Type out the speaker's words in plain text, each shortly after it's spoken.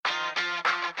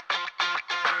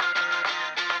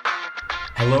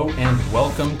Hello and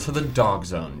welcome to the Dog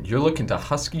Zone. You're looking to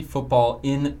Husky football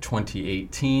in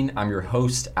 2018. I'm your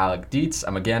host, Alec Dietz.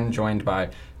 I'm again joined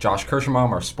by Josh Kirshenbaum,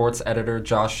 our sports editor.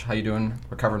 Josh, how you doing?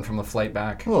 Recovering from the flight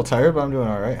back? A little tired, but I'm doing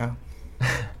all right.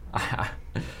 Yeah.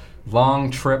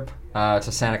 Long trip to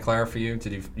Santa Clara for you.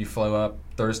 Did you flew up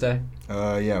Thursday?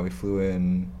 Yeah, we flew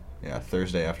in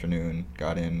Thursday afternoon,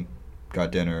 got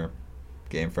dinner,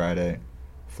 game Friday,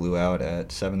 flew out at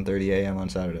 7:30 a.m. on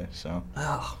Saturday. So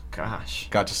Oh, gosh.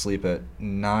 got to sleep at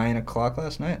 9 o'clock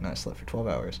last night, and I slept for 12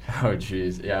 hours. Oh,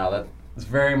 jeez. Yeah, that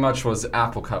very much was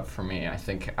Apple Cup for me. I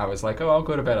think I was like, I'll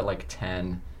go to bed at like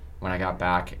 10 when I got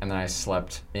back, and then I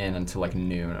slept in until like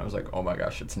noon. I was like, oh my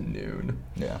gosh, it's noon.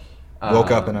 Yeah.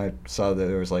 Woke up and I saw that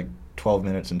there was like 12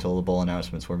 minutes until the bowl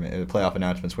announcements were made, the playoff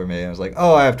announcements were made. I was like,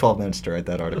 I have 12 minutes to write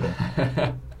that article.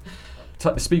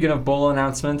 Speaking of bowl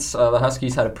announcements, the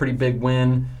Huskies had a pretty big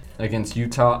win against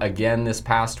Utah again this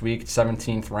past week,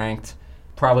 17th ranked.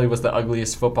 Probably was the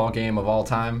ugliest football game of all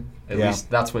time. At least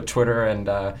that's what Twitter and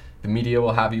the media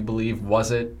will have you believe.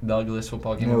 Was it the ugliest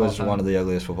football game of all time? It was one of the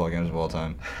ugliest football games of all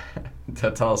time.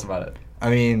 Tell us about it. I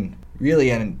mean,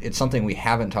 really, and it's something we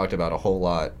haven't talked about a whole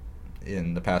lot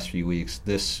in the past few weeks.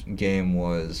 This game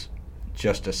was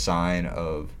just a sign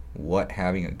of what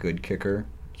having a good kicker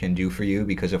can do for you,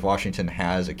 because if Washington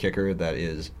has a kicker that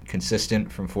is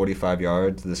consistent from 45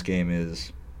 yards, this game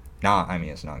is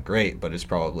it's not great, but it's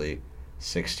probably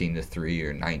 16-3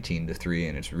 or 19-3,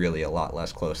 and it's really a lot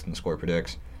less close than the score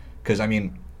predicts. Because,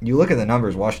 you look at the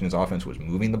numbers, Washington's offense was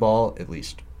moving the ball at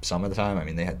least some of the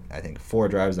time. They had, I think, 4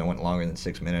 drives that went longer than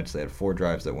 6 minutes. They had 4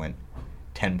 drives that went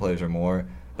 10 plays or more,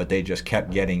 but they just kept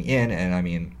getting in,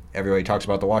 and everybody talks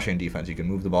about the Washington defense. You can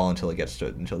move the ball until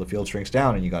the field shrinks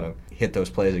down, and you got to hit those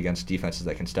plays against defenses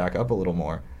that can stack up a little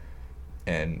more.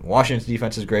 And Washington's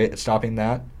defense is great at stopping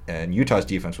that, and Utah's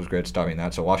defense was great at stopping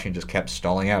that. So Washington just kept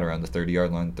stalling out around the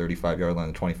 30-yard line, 35-yard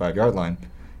line, the 25-yard line,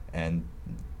 and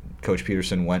Chris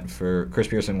Peterson went for it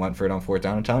on 4th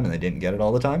down and ton, and they didn't get it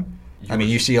all the time.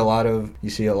 You see a lot.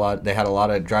 They had a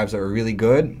lot of drives that were really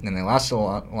good, and they lasted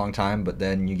a long time. But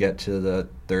then you get to the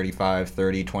 35,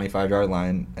 30, 25-yard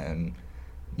line, and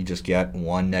you just get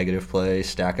one negative play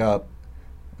stack up,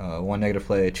 1 negative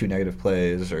play, 2 negative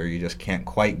plays, or you just can't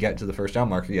quite get to the first down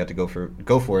marker. You have to go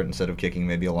for it instead of kicking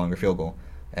maybe a longer field goal,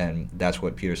 and that's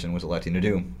what Peterson was electing to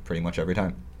do pretty much every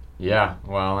time. Yeah,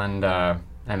 well, and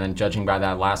then judging by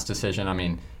that last decision,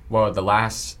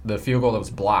 the field goal that was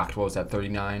blocked, what was that,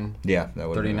 39? Yeah, that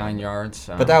was 39 yards.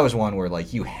 But that was one where,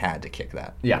 you had to kick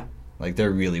that. Yeah.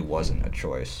 There really wasn't a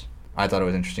choice. I thought it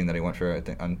was interesting that he went for, I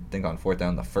think on 4th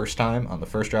down the first time, on the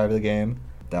first drive of the game.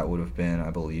 That would have been, I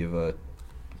believe, you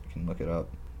can look it up.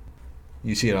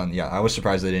 You see it I was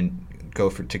surprised they didn't go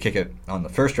to kick it on the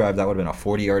first drive. That would have been a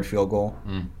 40-yard field goal.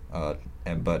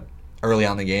 But early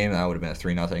on in the game, that would have been a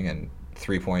 3-0, and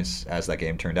 3 points, as that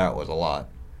game turned out, was a lot.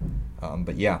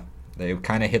 But yeah, they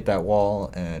kind of hit that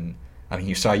wall, and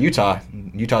you saw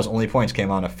Utah's only points came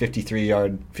on a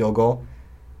 53-yard field goal.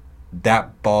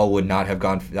 That ball would not have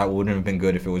gone. That wouldn't have been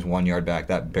good if it was 1 yard back.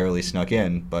 That barely snuck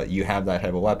in, but you have that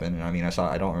type of weapon. And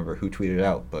I don't remember who tweeted it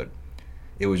out, but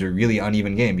it was a really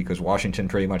uneven game because Washington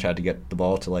pretty much had to get the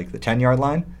ball to the 10-yard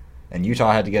line, and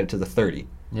Utah had to get it to the 30.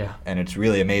 Yeah. And it's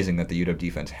really amazing that the UW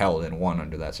defense held and won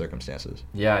under that circumstances.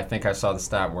 Yeah, I think I saw the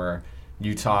stat where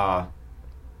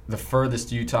the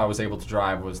furthest Utah was able to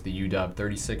drive was the UW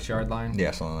 36-yard line.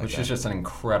 Yeah, something like that. Which is just an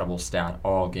incredible stat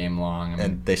all game long.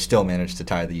 And they still managed to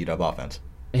tie the UW offense.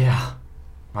 Yeah.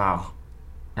 Wow.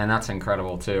 And that's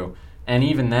incredible, too. And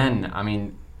even then,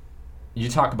 you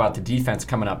talk about the defense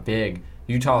coming up big.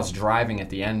 Utah's driving at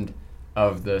the end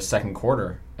of the second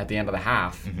quarter, at the end of the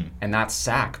half, and that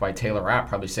sack by Taylor Rapp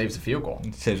probably saves a field goal.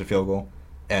 It saves a field goal.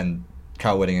 And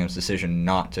Kyle Whittingham's decision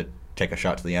not to take a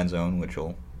shot to the end zone, which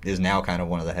is now kind of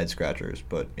one of the head scratchers,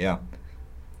 but yeah.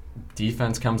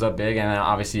 Defense comes up big, and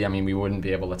obviously, we wouldn't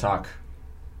be able to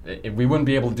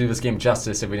do this game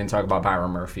justice if we didn't talk about Byron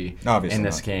Murphy in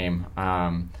this game.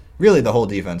 Really, the whole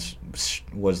defense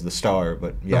was the star,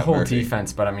 but yeah, the whole Murphy.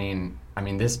 Defense. But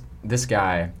this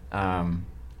guy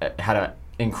had an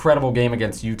incredible game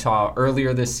against Utah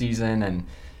earlier this season,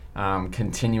 and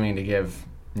continuing to give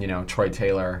Troy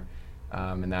Taylor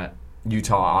and that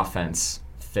Utah offense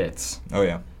fits. Oh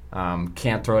yeah.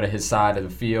 Can't throw to his side of the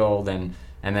field, and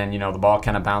then the ball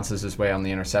kind of bounces his way on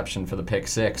the interception for the pick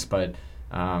six, but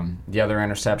the other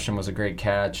interception was a great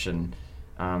catch, and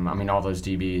all those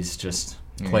DBs just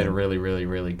played a really, really,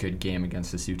 really good game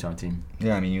against this Utah team.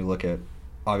 Yeah, you look at,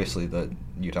 obviously the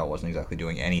Utah wasn't exactly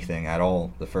doing anything at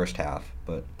all the first half,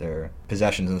 but their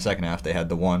possessions in the second half, they had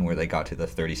the one where they got to the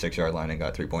 36-yard line and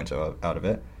got 3 points out of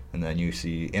it, and then you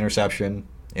see interception,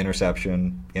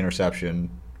 interception,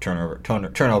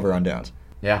 turnover on downs.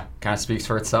 Yeah, kind of speaks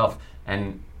for itself.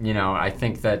 And, I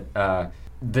think that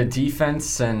the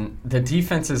defense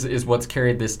is what's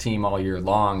carried this team all year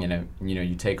long. And,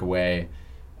 you take away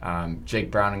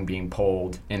Jake Browning being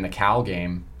pulled in the Cal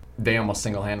game, they almost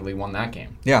single-handedly won that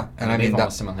game. Yeah, and they've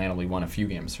almost single-handedly won a few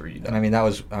games for UW. And I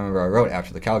remember I wrote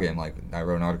after the Cal game, I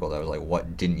wrote an article that was like,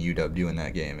 what didn't UW do in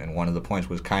that game? And one of the points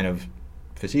was kind of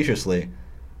facetiously,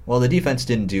 well, the defense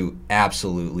didn't do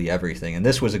absolutely everything, and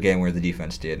this was a game where the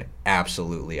defense did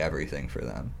absolutely everything for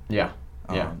them. Yeah,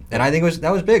 and I think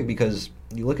that was big because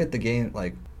you look at the game,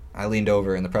 I leaned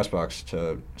over in the press box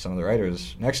to some of the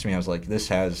writers next to me. I was like, this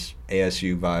has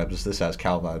ASU vibes, this has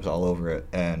Cal vibes all over it,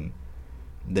 and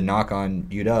the knock on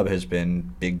UW has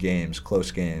been big games,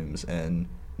 close games, and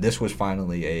this was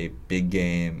finally a big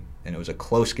game, and it was a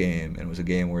close game, and it was a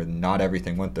game where not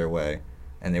everything went their way,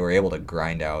 and they were able to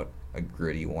grind out a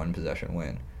gritty one-possession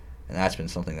win. And that's been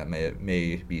something that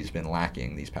maybe has been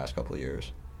lacking these past couple of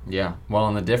years. Yeah. Well,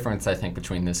 and the difference, I think,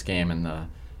 between this game and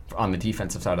on the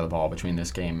defensive side of the ball, between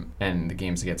this game and the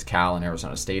games against Cal and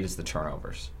Arizona State, is the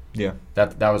turnovers. Yeah.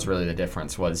 That was really the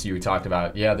difference. Was you talked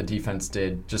about, the defense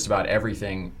did just about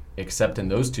everything except in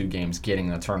those two games getting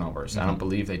the turnovers. Mm-hmm. I don't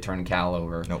believe they turned Cal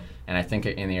over. Nope. And I think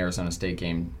in the Arizona State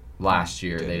game last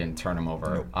year, they didn't turn them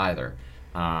over either.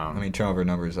 Turnover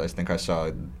numbers, I think I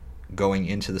saw going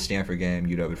into the Stanford game,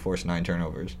 UW had forced 9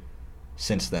 turnovers.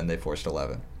 Since then, they forced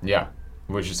 11. Yeah,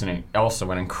 which is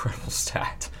also an incredible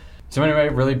stat. So anyway,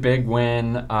 really big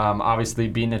win. Obviously,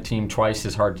 beating a team twice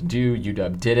is hard to do.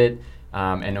 UW did it.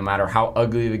 And no matter how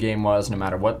ugly the game was, no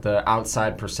matter what the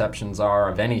outside perceptions are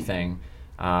of anything.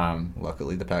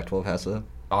 Luckily, the Pac-12 has a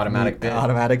automatic bid.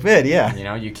 Automatic bid,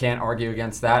 yeah. You can't argue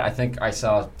against that. I think I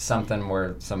saw something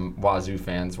where some Wazoo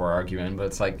fans were arguing, but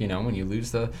it's like, when you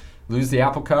lose the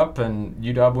Apple Cup and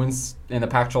UW wins in the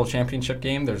Pac-12 championship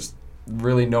game, there's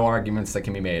really no arguments that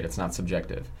can be made. It's not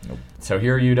subjective. Nope. So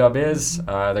here UW is.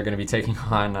 They're going to be taking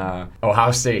on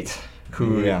Ohio State,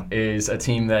 who is a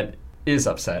team that is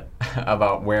upset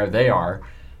about where they are.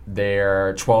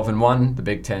 They're 12-1, the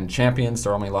Big Ten champions.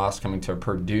 Their only loss coming to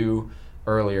Purdue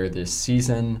earlier this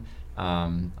season. A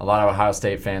lot of Ohio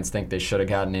State fans think they should have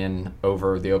gotten in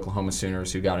over the Oklahoma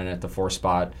Sooners, who got in at the 4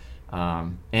 spot,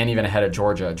 and even ahead of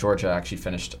Georgia. Georgia actually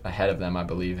finished ahead of them, I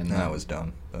believe, that was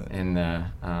dumb. But in the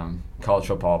college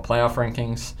football playoff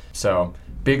rankings. So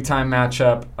big-time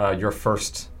matchup. Your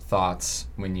first thoughts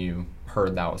when you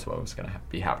heard that was what was going to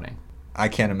be happening? I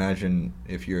can't imagine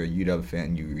if you're a UW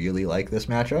fan, you really like this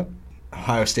matchup.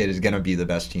 Ohio State is going to be the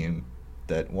best team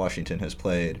that Washington has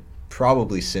played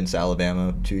probably since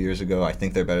Alabama 2 years ago. I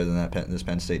think they're better than this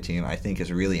Penn State team. I think is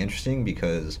really interesting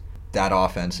because that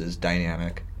offense is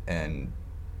dynamic, and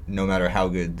no matter how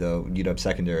good the UW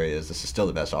secondary is, this is still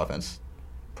the best offense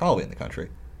probably in the country.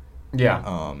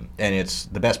 Yeah. And it's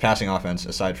the best passing offense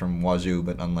aside from Wazoo,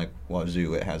 but unlike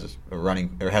Wazoo, it has a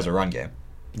run game.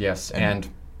 Yes, and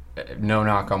no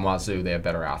knock on Wazoo, they have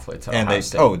better athletes. They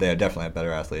definitely have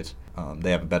better athletes.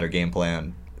 They have a better game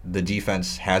plan. The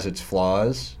defense has its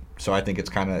flaws, so I think it's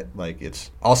kind of like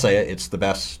I'll say it's the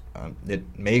best. It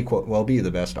may well be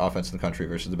the best offense in the country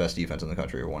versus the best defense in the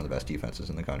country, or one of the best defenses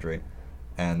in the country.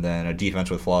 And then a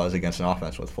defense with flaws against an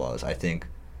offense with flaws. I think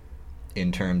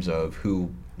in terms of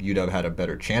who UW had a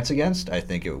better chance against, I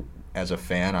think as a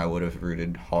fan, I would have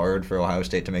rooted hard for Ohio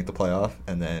State to make the playoff,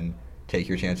 and then take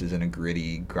your chances in a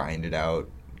gritty, grinded out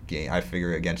game. I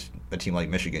figure against a team like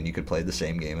Michigan, you could play the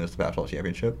same game as the Pac-12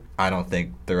 championship. I don't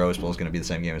think the Rose Bowl is going to be the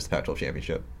same game as the Pac-12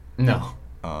 championship. No.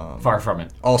 Far from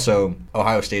it. Also,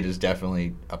 Ohio State is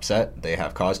definitely upset. They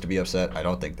have cause to be upset. I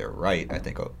don't think they're right. I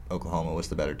think Oklahoma was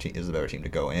the better team to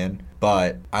go in.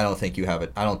 But I don't think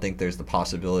I don't think there's the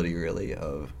possibility really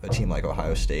of a team like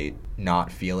Ohio State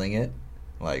not feeling it.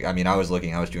 I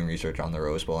was doing research on the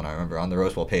Rose Bowl, and I remember on the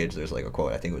Rose Bowl page, there's a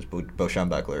quote. I think it was Bo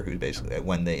Schembechler, who basically,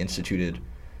 when they instituted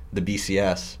the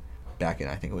BCS back in,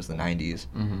 I think it was the 90s,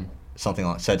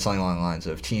 said something along the lines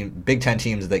of Big Ten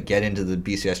teams that get into the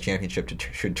BCS championship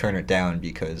should turn it down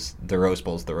because the Rose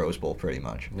Bowl's the Rose Bowl, pretty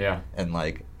much. Yeah. And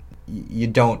you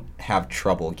don't have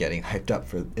trouble getting hyped up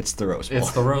for it's the Rose Bowl.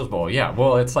 It's the Rose Bowl, yeah.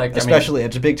 Well, it's especially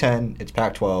it's a Big Ten, it's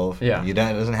Pac-12. Yeah. It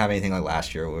doesn't have anything like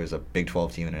last year where it was a Big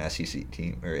 12 team and an SEC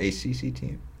team or ACC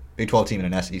team. Big 12 team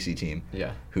and an SEC team.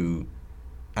 Yeah. Who,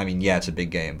 it's a big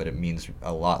game, but it means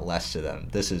a lot less to them.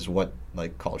 This is what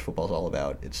college football is all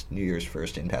about. It's New Year's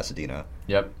 1st in Pasadena.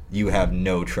 Yep. You have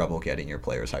no trouble getting your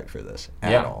players hyped for this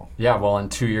at all. Yeah. Well, and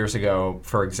 2 years ago,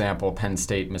 for example, Penn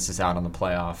State misses out on the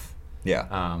playoff.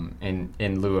 Yeah.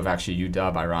 In lieu of actually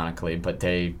UW, ironically, but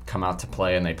they come out to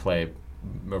play and they play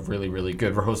a really, really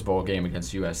good Rose Bowl game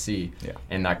against USC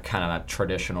in that kind of that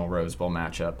traditional Rose Bowl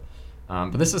matchup.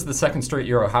 But this is the second straight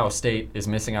year Ohio State is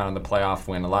missing out on the playoff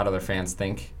when a lot of their fans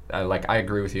think, I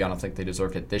agree with you, I don't think they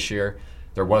deserved it this year.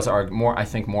 There was more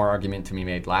argument to be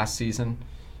made last season,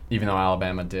 even though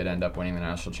Alabama did end up winning the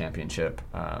national championship.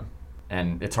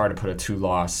 And it's hard to put a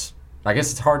two-loss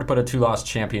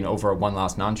champion over a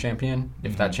one-loss non-champion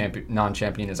if that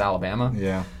non-champion is Alabama.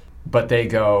 Yeah. But they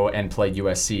go and play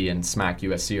USC and smack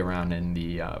USC around in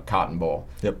the Cotton Bowl.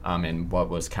 Yep. In what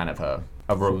was kind of a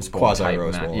Rose Bowl quasi type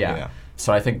Rose Bowl. Yeah.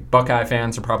 So I think Buckeye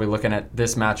fans are probably looking at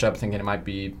this matchup thinking it might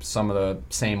be some of the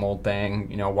same old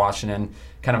thing. Washington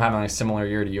kind of having a similar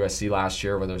year to USC last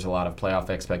year where there's a lot of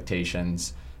playoff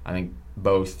expectations. I think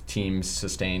both teams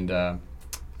sustained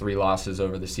 3 losses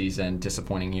over the season,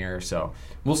 disappointing year. So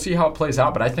we'll see how it plays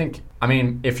out. But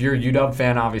if you're a UW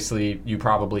fan, obviously you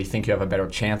probably think you have a better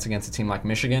chance against a team like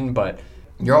Michigan, but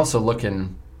you're also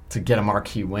looking to get a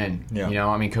marquee win.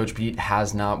 Yeah. Coach Pete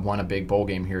has not won a big bowl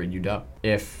game here at UW.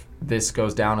 If this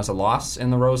goes down as a loss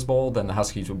in the Rose Bowl, then the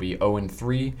Huskies will be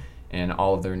 0-3 in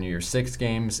all of their New Year's Six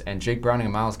games, and Jake Browning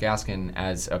and Myles Gaskin,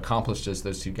 as accomplished as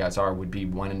those two guys are, would be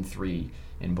 1-3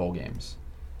 in bowl games.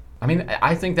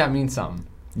 I think that means something.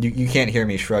 You can't hear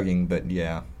me shrugging, but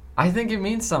yeah. I think it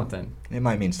means something. It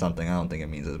might mean something. I don't think it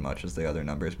means as much as the other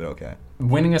numbers, but okay.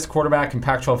 Winningest quarterback in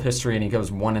Pac-12 history, and he goes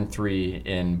 1-3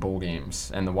 in bowl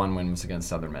games, and the one win was against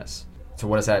Southern Miss. So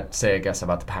what does that say, I guess,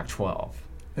 about the Pac-12?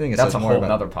 I think that's a whole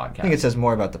other podcast. I think it says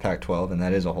more about the Pac-12, and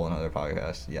that is a whole other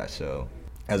podcast. Yeah, so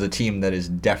as a team that has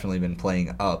definitely been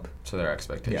playing up to their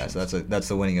expectations. Yeah, so that's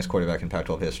the winningest quarterback in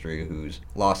Pac-12 history, whose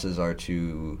losses are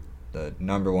to the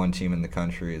number one team in the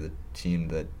country, the team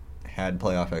that had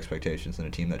playoff expectations, and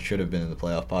a team that should have been in the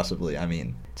playoff possibly.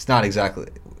 It's not exactly.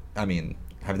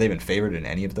 Have they been favored in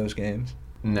any of those games?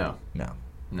 No.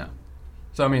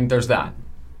 So there's that.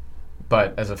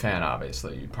 But as a fan,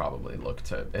 obviously, you'd probably look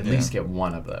to at least get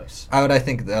one of those. I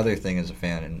think the other thing as a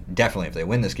fan, and definitely if they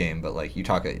win this game, but you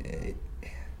talk,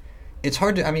 it's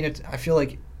hard to. I feel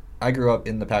like I grew up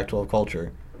in the Pac-12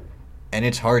 culture, and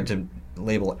it's hard to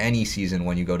label any season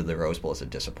when you go to the Rose Bowl as a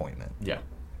disappointment. Yeah.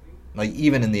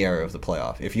 Even in the era of the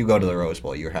playoff, if you go to the Rose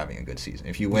Bowl, you're having a good season.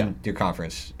 If you win your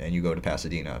conference and you go to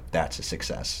Pasadena, that's a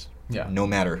success. Yeah. No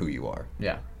matter who you are.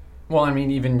 Yeah. Well,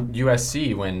 even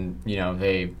USC, when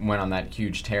they went on that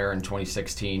huge tear in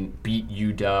 2016, beat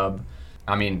UW.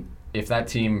 If that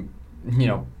team,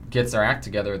 gets their act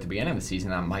together at the beginning of the season,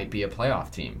 that might be a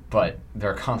playoff team. But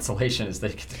their consolation is they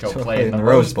get to go play in the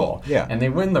Rose Bowl. Yeah. And they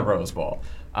win the Rose Bowl.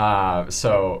 I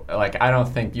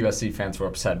don't think USC fans were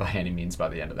upset by any means by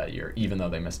the end of that year, even though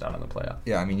they missed out on the playoff.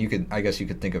 Yeah, I guess you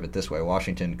could think of it this way.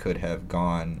 Washington could have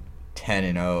gone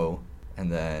 10-0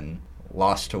 and then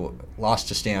lost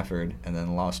to Stanford and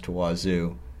then lost to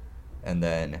Wazoo and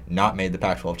then not made the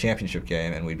Pac-12 championship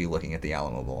game, and we'd be looking at the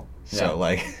Alamo Bowl. So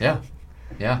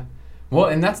Yeah. Well,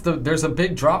 and there's a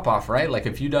big drop off, right?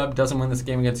 If UW doesn't win this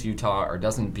game against Utah or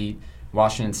doesn't beat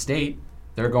Washington State,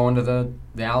 they're going to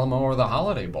the Alamo or the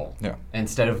Holiday Bowl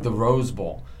instead of the Rose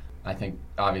Bowl. I think,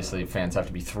 obviously, fans have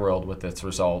to be thrilled with this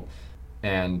result.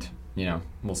 And,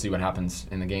 we'll see what happens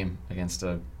in the game against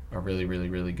a really, really,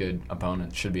 really good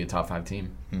opponent. Should be a top 5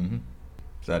 team. Mm-hmm.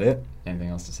 Is that it? Anything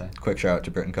else to say? Quick shout out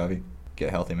to Britton Covey. Get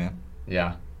healthy, man.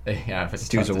 Yeah. Yeah, if it's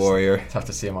dude's a warrior. Tough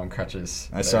to see him on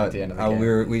crutches. I saw at the end of the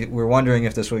game. We were wondering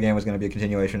if this game was going to be a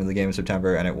continuation of the game in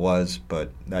September, and it was.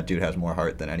 But that dude has more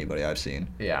heart than anybody I've seen.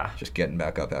 Yeah, just getting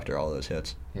back up after all those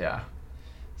hits. Yeah,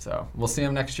 so we'll see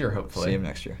him next year, hopefully. See him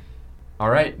next year. All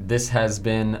right, this has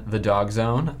been the Dog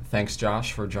Zone. Thanks,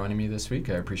 Josh, for joining me this week.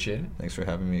 I appreciate it. Thanks for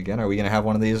having me again. Are we going to have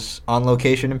one of these on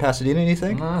location in Pasadena?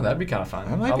 Anything? No, that'd be kind of fun.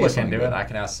 I'll look into it. I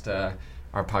can ask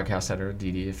our podcast editor,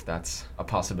 Didi, if that's a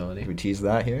possibility. Can we tease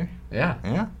that here?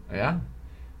 Yeah.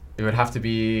 It would have to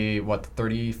be,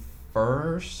 the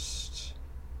 31st?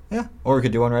 Yeah, or we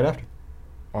could do one right after.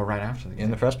 Or right after the game.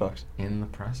 In the press box. In the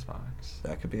press box.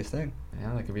 That could be a thing.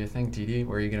 Yeah, that could be a thing. Didi,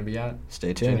 where are you going to be at?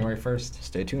 Stay tuned. January 1st.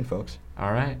 Stay tuned, folks.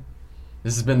 All right.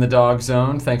 This has been the Dog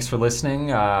Zone. Thanks for listening.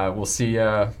 We'll see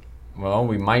you. Well,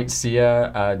 we might see you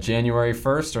January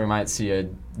 1st, or we might see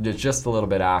you just a little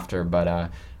bit after, but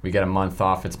we get a month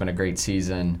off. It's been a great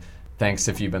season. Thanks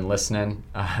if you've been listening.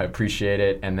 I appreciate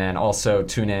it. And then also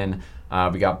tune in.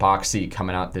 We got Box Seat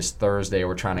coming out this Thursday.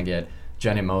 We're trying to get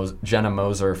Jenna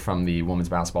Moser from the women's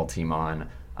basketball team on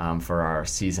for our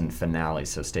season finale,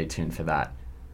 so stay tuned for that.